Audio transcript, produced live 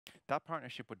that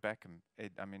partnership with Beckham,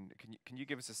 I mean, can you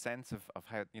give us a sense of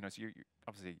how, so you're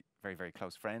obviously very, very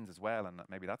close friends as well, and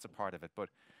maybe that's a part of it, but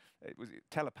it was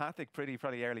telepathic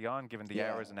probably early on, given the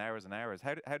hours and hours and hours.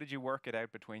 How did you work it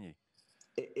out between you?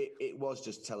 It was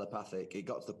just telepathic. It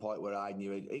got to the point where I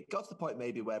knew it. It got to the point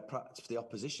maybe where perhaps the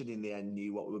opposition in the end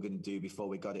knew what we were going to do before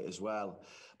we got it as well.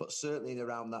 But certainly in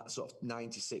around that sort of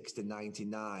 96 to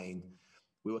 99,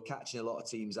 we were catching a lot of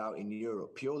teams out in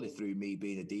Europe purely through me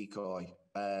being a decoy.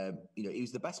 He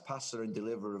was the best passer and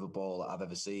deliverer of a ball that I've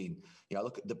ever seen. I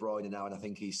look at De Bruyne now and I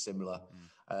think he's similar.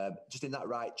 Just in that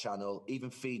right channel, even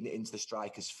feeding it into the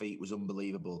striker's feet was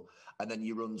unbelievable. And then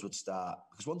your runs would start.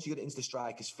 Because once you get it into the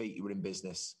striker's feet, you were in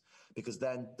business. Because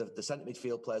then the centre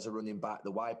midfield players are running back,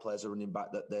 the wide players are running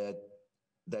back, that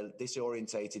they're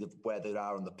disorientated of where they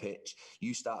are on the pitch.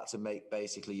 You start to make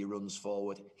basically your runs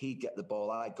forward. He'd get the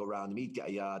ball, I'd go around him, he'd get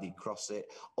a yard, he'd cross it.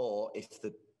 Or if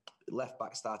the left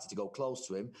back started to go close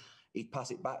to him, he'd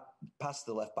pass it back, pass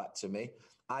the left back to me.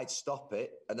 I'd stop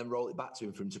it and then roll it back to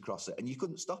him for him to cross it. And you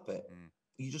couldn't stop it.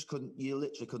 You just couldn't, you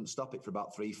literally couldn't stop it for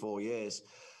about 3-4 years.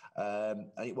 And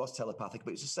it was telepathic,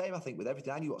 but it's the same, I think, with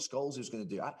everything. I knew what Scholes was going to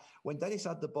do. When Dennis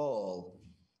had the ball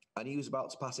and he was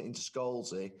about to pass it into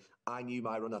Scholesy, I knew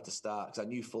my run had to start because I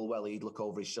knew full well he'd look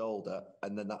over his shoulder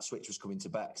and then that switch was coming to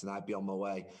Bex and I'd be on my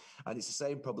way. And it's the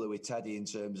same probably with Teddy in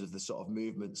terms of the sort of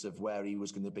movements of where he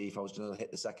was going to be, if I was going to hit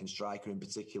the second striker in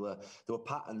particular. There were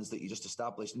patterns that you just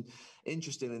established. And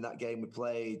interestingly, in that game we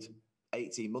played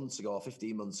 18 months ago or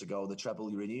 15 months ago, the treble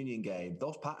reunion game,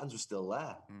 those patterns were still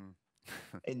there.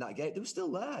 In that game, they were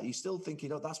still there. You still think,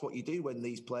 that's what you do when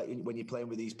you're playing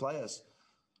with these players.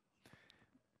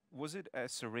 Was it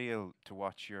surreal to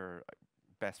watch your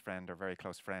best friend or very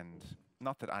close friend,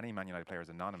 not that any Man United player is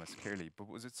anonymous, clearly, but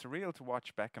was it surreal to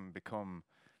watch Beckham become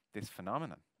this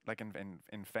phenomenon, like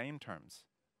in fame terms?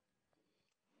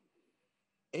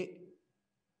 It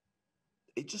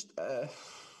just...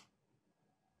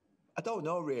 I don't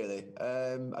know really.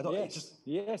 I don't. Yes,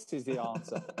 yes is the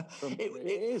answer.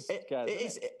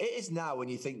 It is now when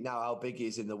you think now how big he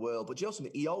is in the world. But you know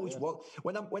something? He always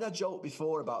when I joked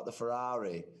before about the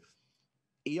Ferrari,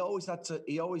 he always had in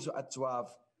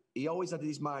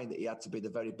his mind that he had to be the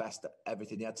very best at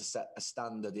everything. He had to set a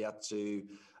standard. He had to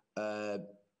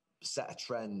set a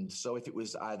trend. So if it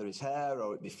was either his hair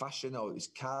or it'd be fashion or his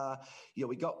car,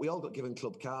 we all got given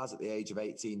club cars at the age of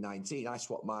 18, 19. I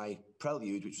swapped my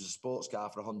Prelude, which was a sports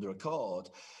car, for a Honda Accord.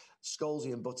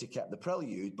 Scholesy and Butty kept the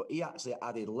Prelude, but he actually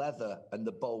added leather and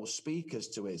the Bose speakers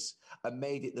to his and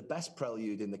made it the best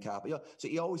Prelude in the car. So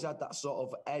he always had that sort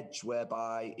of edge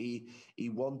whereby he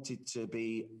wanted to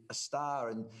be a star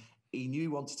and he knew he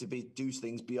wanted to do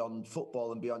things beyond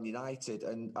football and beyond United.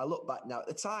 And I look back now, at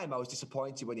the time I was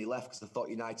disappointed when he left because I thought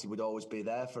United would always be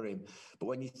there for him. But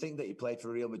when you think that he played for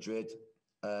Real Madrid,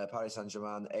 Paris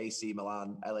Saint-Germain, AC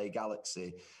Milan, LA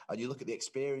Galaxy, and you look at the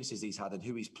experiences he's had and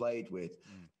who he's played with,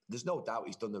 there's no doubt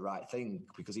he's done the right thing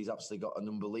because he's absolutely got an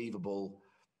unbelievable,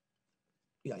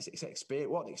 it's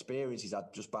experience. What an experience he's had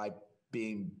just by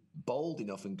being bold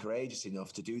enough and courageous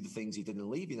enough to do the things he did and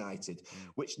leave United,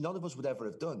 which none of us would ever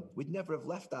have done. We'd never have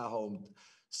left our home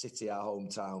city, our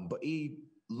hometown, but he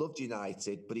loved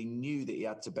United, but he knew that he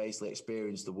had to basically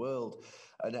experience the world.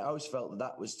 And I always felt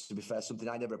that was, to be fair, something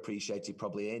I never appreciated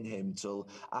probably in him till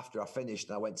after I finished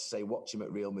and I went to, say, watch him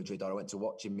at Real Madrid, or I went to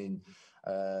watch him in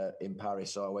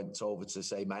Paris, or I went over to,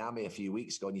 say, Miami a few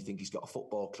weeks ago, and you think he's got a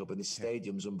football club and this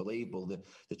stadium's unbelievable.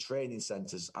 The training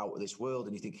centre's out of this world,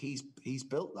 and you think he's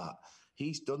built that.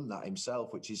 He's done that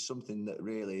himself, which is something that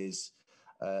really is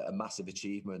a massive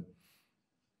achievement.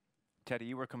 Teddy,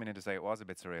 you were coming in to say it was a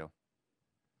bit surreal.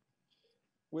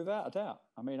 Without a doubt.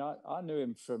 I mean, I knew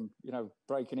him from,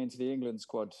 breaking into the England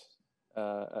squad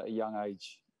at a young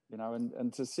age,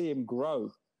 and to see him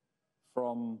grow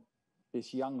from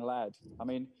this young lad. I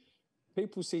mean,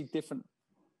 people see different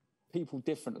people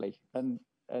differently. And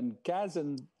Gaz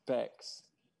and Bex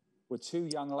were two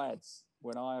young lads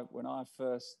when I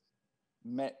first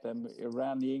met them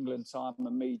around the England time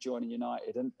and me joining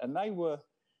United. And they were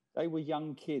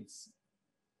young kids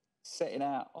setting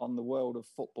out on the world of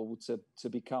football to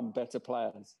become better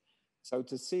players. So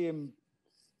to see him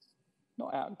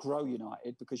not outgrow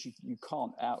United, because you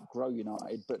can't outgrow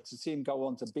United, but to see him go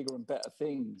on to bigger and better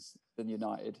things than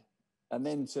United, and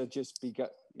then to just be,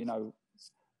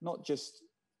 not just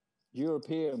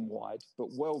European-wide, but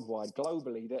worldwide,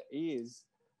 globally, that he is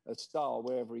a star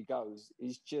wherever he goes,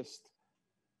 is just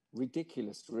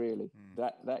ridiculous, really.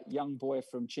 That young boy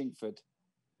from Chinkford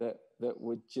that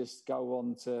would just go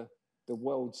on to the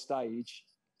world stage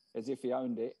as if he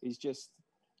owned it is just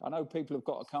I know people have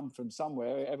got to come from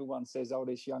somewhere. Everyone says, oh,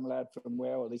 this young lad from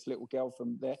where, or this little girl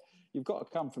from there. You've got to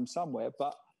come from somewhere.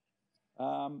 But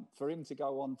for him to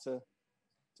go on to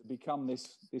become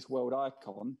this world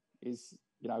icon is,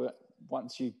 you know,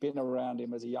 once you've been around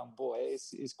him as a young boy,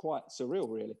 it's quite surreal,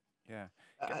 really. Yeah.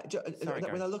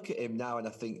 When I look at him now and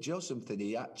I think, do you know something?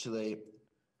 He actually,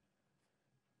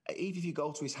 even if you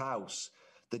go to his house,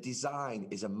 the design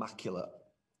is immaculate.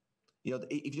 You know,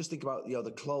 if you just think about, you know, the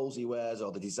clothes he wears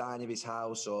or the design of his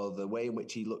house or the way in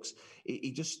which he looks,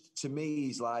 he just, to me,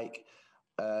 he's like,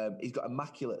 he's got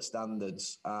immaculate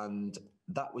standards, and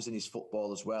that was in his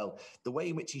football as well. The way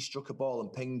in which he struck a ball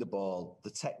and pinged the ball,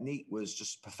 the technique was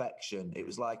just perfection. It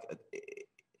was like,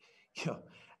 you know,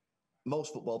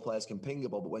 most football players can ping a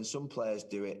ball, but when some players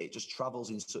do it, it just travels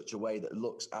in such a way that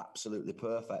looks absolutely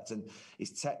perfect. And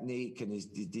his technique and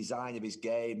the design of his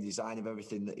game, design of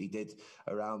everything that he did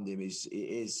around him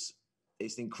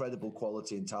it's an incredible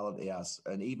quality and talent he has.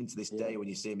 And even to this day, when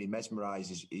you see him, he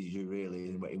mesmerises you really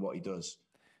in what he does.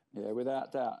 Yeah,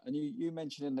 without doubt. And you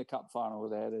mentioned in the cup final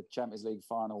there, the Champions League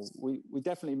final, we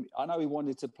definitely, I know he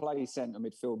wanted to play centre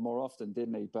midfield more often,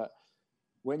 didn't he? But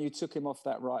when you took him off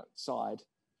that right side,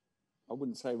 I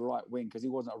wouldn't say right wing because he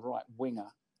wasn't a right winger,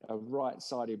 a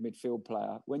right-sided midfield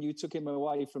player. When you took him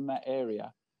away from that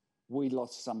area, we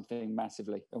lost something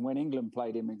massively. And when England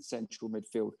played him in central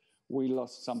midfield, we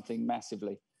lost something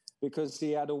massively because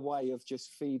he had a way of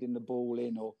just feeding the ball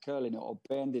in or curling it or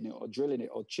bending it or drilling it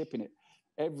or chipping it.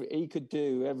 He could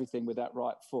do everything with that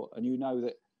right foot. And you know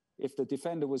that if the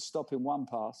defender was stopping one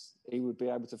pass, he would be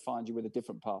able to find you with a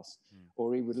different pass.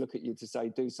 Or he would look at you to say,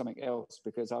 do something else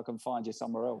because I can find you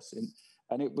somewhere else.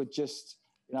 And it would just,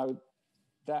 you know,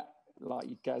 that, like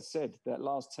you guys said, that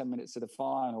last 10 minutes of the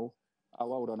final, oh,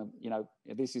 hold on, you know,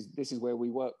 this is where we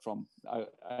work from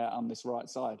on this right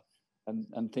side.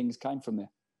 And things came from there.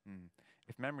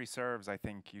 If memory serves, I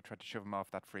think you tried to shove him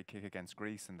off that free kick against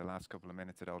Greece in the last couple of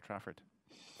minutes at Old Trafford.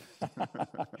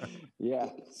 Yeah,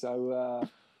 so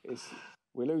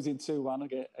we're losing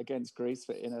 2-1 against Greece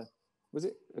was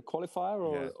it a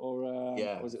qualifier or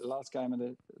was it the last game of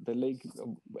the league?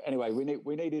 Anyway,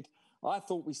 we needed. I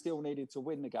thought we still needed to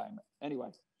win the game.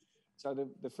 Anyway, so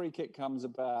the free kick comes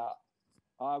about.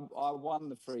 I won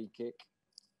the free kick,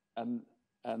 and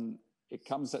it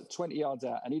comes at 20 yards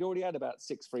out, and he'd already had about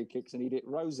 6 free kicks, and he'd hit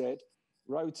row Z,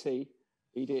 row T,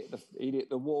 he'd hit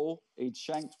the wall, he'd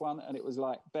shanked one, and it was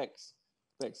like, Bex,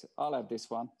 I'll have this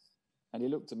one. And he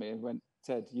looked at me and went,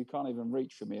 Ted, you can't even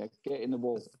reach for me. Get in the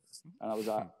wall. And I was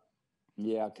like,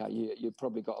 yeah, okay, you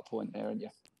probably got a point there, haven't you?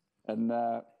 And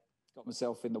got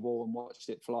myself in the wall and watched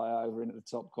it fly over into the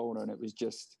top corner, and it was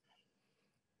just,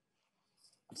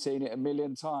 I've seen it a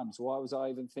million times. Why was I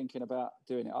even thinking about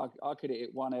doing it? I could hit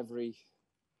it one every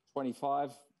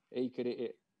 25. He could hit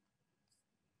it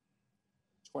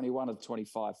 21 of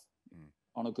 25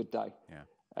 on a good day. Yeah.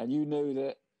 And you knew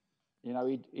that, you know,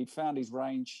 he'd found his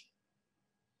range.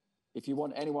 If you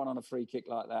want anyone on a free kick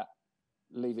like that,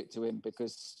 leave it to him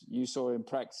because you saw him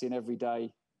practicing every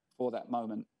day for that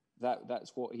moment.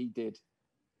 That's what he did.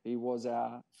 He was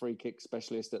our free kick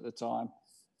specialist at the time.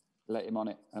 Let him on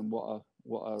it, and what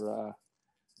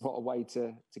a way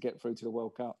to get through to the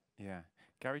World Cup. Yeah,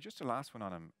 Gary, just a last one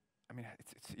on him. I mean,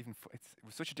 it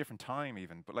was such a different time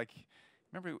even, but like,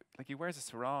 remember, like he wears a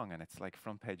sarong and it's like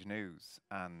front page news,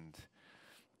 and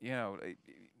you know,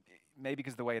 maybe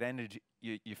because of the way it ended,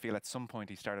 you feel at some point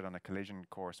he started on a collision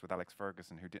course with Alex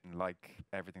Ferguson, who didn't like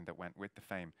everything that went with the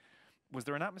fame. Was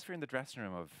there an atmosphere in the dressing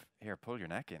room of, here, pull your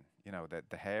neck in, you know,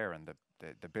 the hair and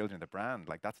the building of the brand,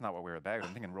 like that's not what we're about?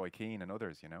 I'm thinking Roy Keane and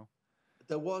others, you know.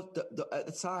 There was at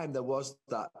the time there was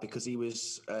that because he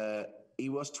was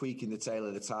tweaking the tail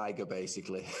of the tiger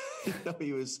basically. You know,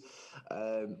 he was.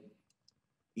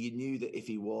 You knew that if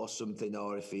he wore something,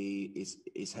 or if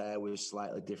his hair was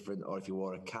slightly different, or if he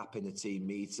wore a cap in a team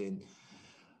meeting.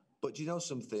 But you know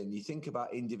something? You think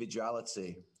about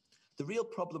individuality. The real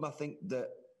problem, I think, that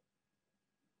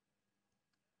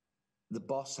the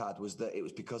boss had was that it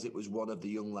was because it was one of the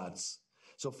young lads.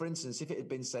 So, for instance, if it had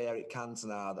been, say, Eric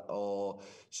Cantona, or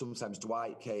sometimes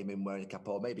Dwight came in wearing a cap,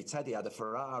 or maybe Teddy had a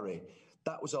Ferrari,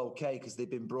 that was okay because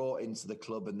they'd been brought into the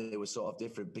club and they were sort of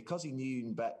different. Because he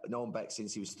known Beck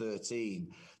since he was 13,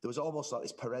 there was almost like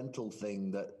this parental thing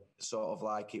that sort of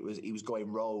like he was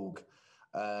going rogue.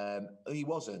 He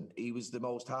wasn't. He was the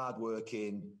most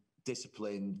hardworking,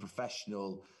 disciplined,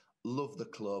 professional, loved the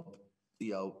club,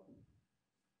 you know,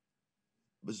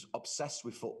 was obsessed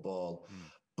with football,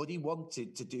 but he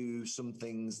wanted to do some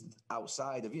things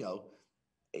outside of, you know,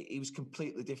 he was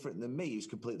completely different than me. He was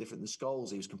completely different than Scholes.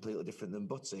 He was completely different than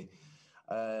Butty.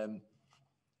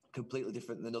 completely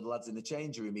different than other lads in the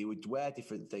changing room. He would wear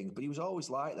different things, but he was always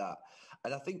like that.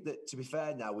 And I think that, to be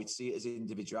fair now, we'd see it as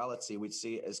individuality. We'd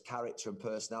see it as character and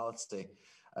personality,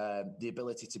 the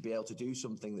ability to be able to do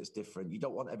something that's different. You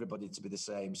don't want everybody to be the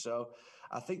same. So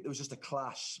I think there was just a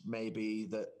clash, maybe,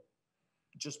 that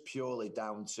just purely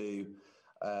down to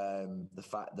the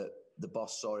fact that the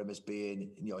boss saw him as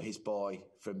being, his boy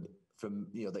from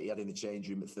that he had in the change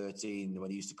room at 13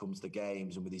 when he used to come to the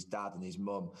games and with his dad and his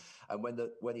mum. And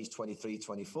when he's 23,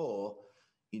 24,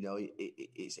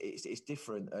 it's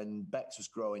different. And Bex was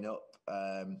growing up,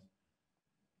 and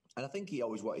I think he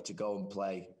always wanted to go and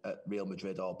play at Real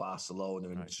Madrid or Barcelona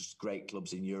and just great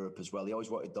clubs in Europe as well. He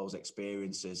always wanted those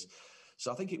experiences.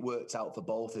 So I think it worked out for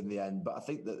both in the end. But I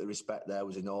think that the respect there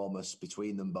was enormous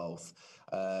between them both.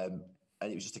 And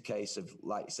it was just a case of,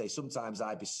 like you say, sometimes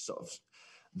I'd be sort of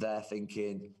there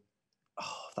thinking,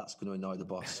 oh, that's going to annoy the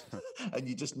boss. And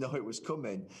you just know it was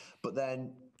coming. But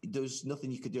then there's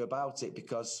nothing you could do about it,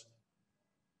 because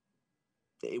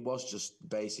it was just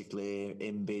basically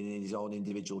him being in his own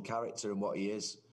individual character and what he is.